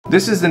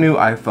This is the new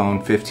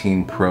iPhone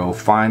 15 Pro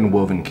fine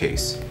woven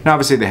case. Now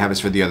obviously they have this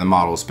for the other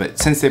models, but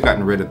since they've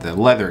gotten rid of the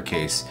leather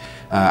case,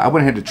 I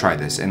went ahead to try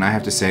this, and I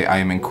have to say I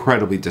am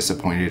incredibly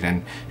disappointed,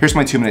 and here's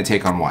my 2-minute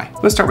take on why.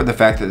 Let's start with the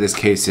fact that this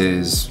case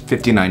is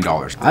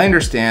 $59. I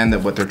understand that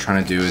what they're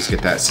trying to do is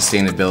get that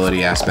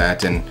sustainability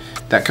aspect, and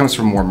that comes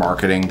from more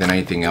marketing than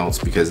anything else,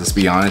 because let's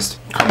be honest,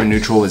 carbon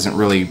neutral isn't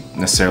really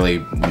necessarily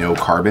no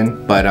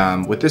carbon.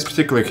 But with this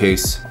particular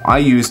case, I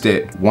used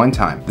it one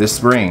time.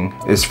 This ring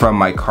is from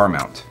my car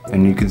mount,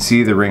 and you can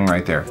see the ring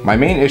right there. My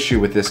main issue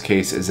with this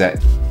case is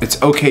that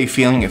it's okay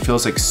feeling. It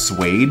feels like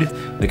suede,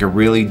 like a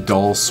really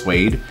dull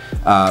suede,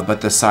 but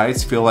the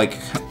sides feel like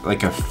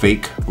a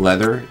fake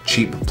leather,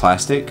 cheap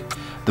plastic.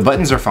 The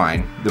buttons are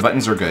fine. The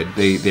buttons are good.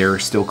 They're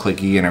still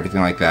clicky and everything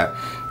like that.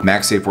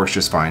 MagSafe works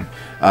just fine.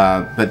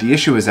 But the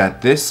issue is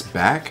that this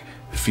back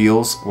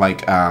feels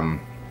like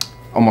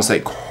almost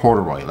like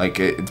corduroy.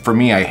 Like for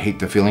me, I hate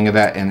the feeling of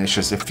that, and it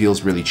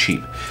feels really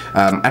cheap.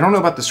 I don't know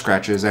about the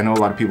scratches. I know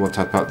a lot of people have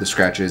talked about the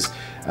scratches,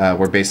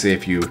 where basically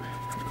if you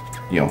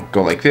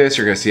go like this,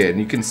 you're gonna see it, and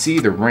you can see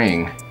the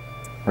ring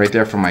right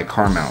there from my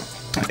car mount.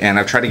 And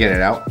I've tried to get it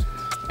out,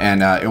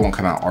 and it won't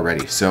come out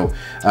already. So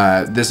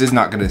this is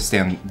not going to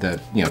stand the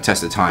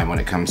test of time when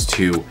it comes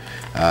to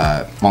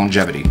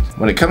longevity.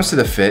 When it comes to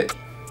the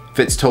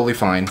fit's totally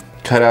fine.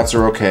 Cutouts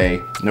are okay,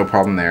 no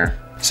problem there.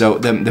 So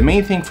the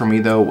main thing for me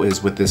though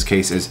is with this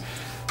case is,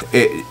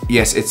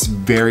 yes, it's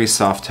very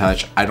soft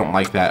touch. I don't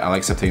like that. I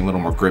like something a little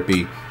more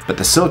grippy. But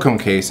the silicone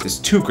case is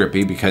too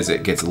grippy because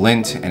it gets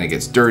lint and it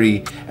gets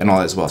dirty and all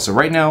that as well. So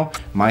right now,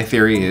 my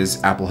theory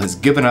is Apple has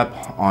given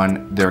up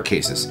on their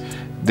cases.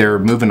 They're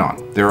moving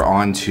on. They're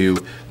on to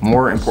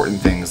more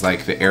important things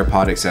like the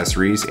AirPod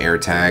accessories,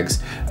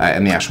 AirTags,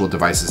 and the actual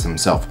devices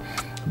themselves.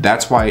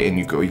 That's why, and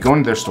you go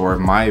into their store,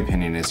 my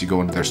opinion is you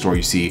go into their store,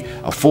 you see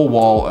a full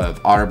wall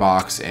of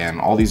OtterBox and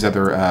all these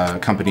other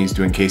companies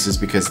doing cases,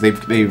 because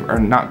they are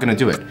not gonna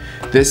do it.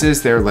 This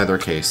is their leather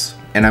case.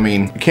 And I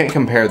mean, you can't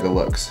compare the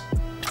looks.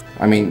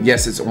 I mean,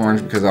 yes, it's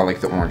orange because I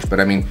like the orange, but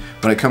I mean,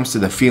 when it comes to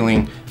the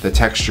feeling, the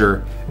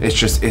texture,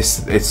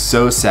 it's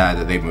so sad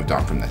that they've moved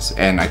on from this.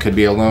 And I could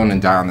be alone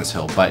and die on this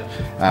hill, but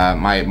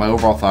my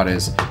overall thought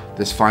is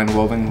this fine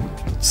woven,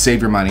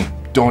 save your money,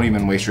 don't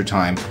even waste your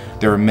time.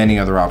 There are many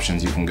other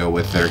options you can go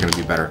with that are gonna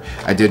be better.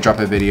 I did drop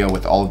a video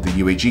with all of the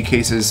UAG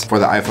cases for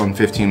the iPhone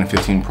 15 and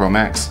 15 Pro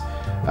Max.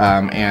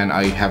 And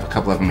I have a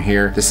couple of them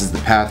here. This is the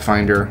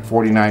Pathfinder,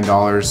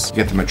 $49. You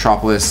get the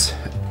Metropolis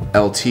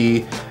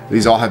LT.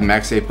 These all have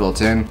MagSafe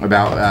built in,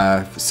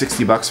 about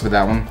 60 bucks for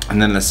that one.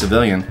 And then the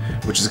Civilian,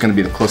 which is gonna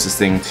be the closest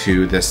thing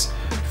to this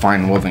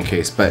fine woven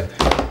case. But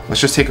let's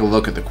just take a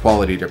look at the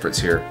quality difference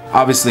here.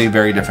 Obviously,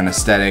 very different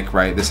aesthetic,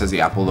 right? This has the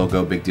Apple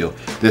logo, big deal.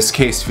 This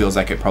case feels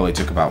like it probably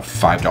took about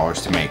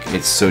 $5 to make.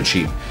 It's so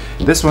cheap.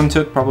 This one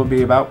took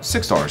probably about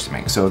 $6 to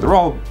make. So they're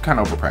all kind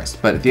of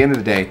overpriced. But at the end of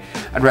the day,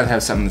 I'd rather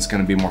have something that's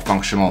gonna be more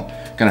functional,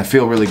 gonna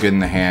feel really good in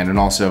the hand, and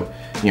also,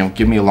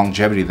 give me a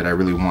longevity that I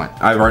really want.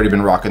 I've already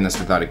been rocking this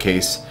without a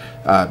case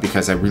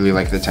because I really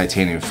like the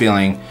titanium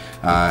feeling,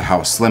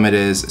 how slim it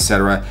is,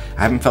 etc.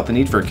 I haven't felt the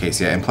need for a case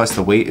yet, and plus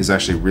the weight is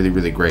actually really,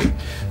 really great.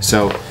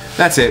 So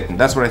that's it.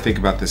 That's what I think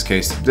about this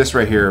case. This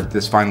right here,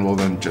 this fine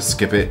woven, just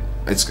skip it.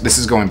 This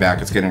is going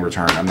back. It's getting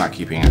returned. I'm not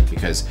keeping it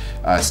because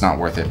it's not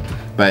worth it.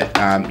 But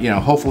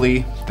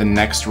hopefully the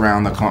next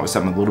round they'll come up with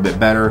something a little bit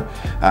better.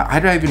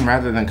 I'd even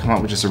rather than come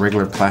up with just a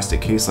regular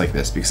plastic case like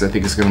this, because I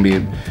think it's going to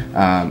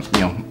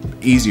be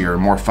easier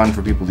and more fun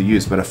for people to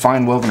use. But a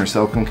fine woven or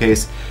silicone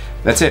case,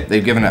 that's it.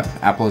 They've given up.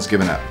 Apple has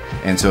given up.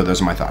 And so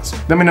those are my thoughts.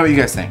 Let me know what you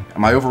guys think.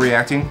 Am I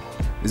overreacting?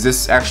 Is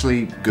this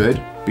actually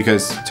good?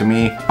 Because to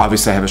me,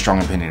 obviously I have a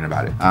strong opinion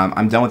about it.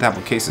 I'm done with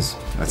Apple cases.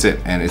 That's it.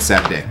 And it's a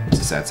sad day.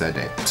 It's a sad, sad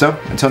day. So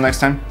until next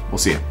time, we'll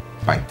see you.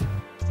 Bye.